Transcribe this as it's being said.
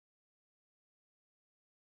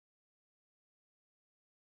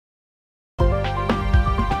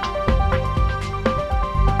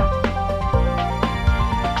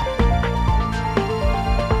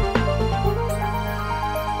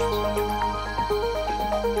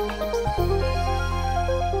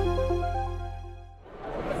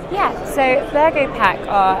Yeah, so Burgopak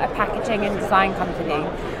are a packaging and design company.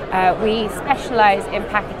 We specialise in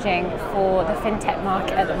packaging for the FinTech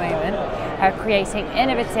market at the moment, creating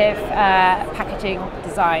innovative packaging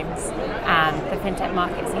designs, and the FinTech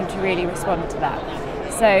market seems to really respond to that.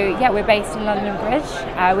 So yeah, we're based in London Bridge.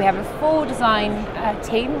 We have a full design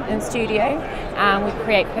team and studio, and we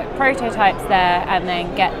create prototypes there and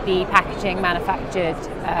then get the packaging manufactured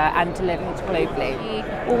and delivered globally.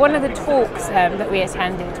 Well, one of the talks that we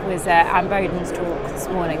attended was Anne Bowden's talk this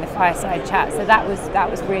morning, the fireside chat. So that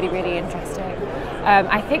was really interesting.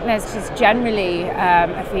 I think there's just generally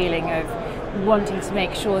a feeling of wanting to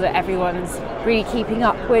make sure that everyone's really keeping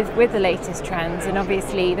up with the latest trends, and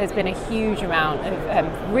obviously there's been a huge amount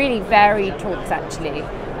of really varied talks actually.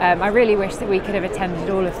 I really wish that we could have attended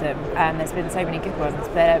all of them. There's been so many good ones,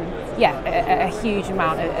 but yeah, a huge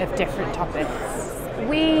amount of different topics.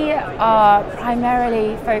 We are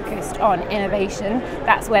primarily focused on innovation.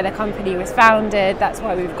 That's where the company was founded. That's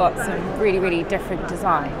why we've got some really different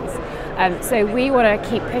designs. So we want to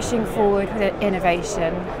keep pushing forward with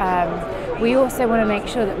innovation. We also want to make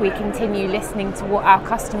sure that we continue listening to what our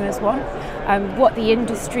customers want, what the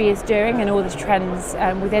industry is doing and all the trends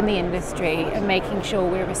within the industry, and making sure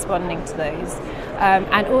we're responding to those.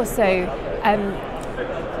 And also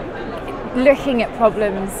looking at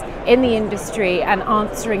problems in the industry and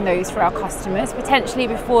answering those for our customers, potentially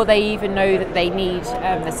before they even know that they need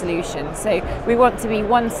the solution. So we want to be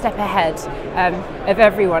one step ahead of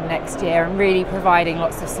everyone next year and really providing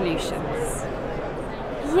lots of solutions.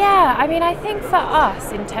 Yeah, I mean, I think for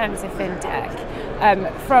us in terms of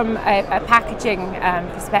FinTech, from a packaging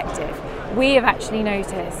perspective, we have actually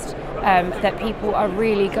noticed that people are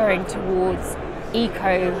really going towards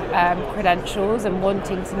eco credentials and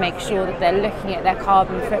wanting to make sure that they're looking at their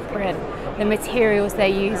carbon footprint, the materials they're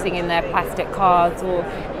using in their plastic cards, or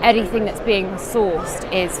anything that's being sourced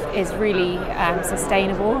is really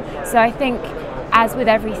sustainable. So I think, as with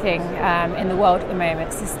everything in the world at the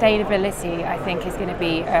moment, sustainability I think is going to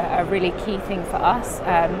be a really key thing for us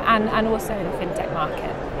and also in the FinTech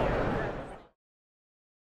market.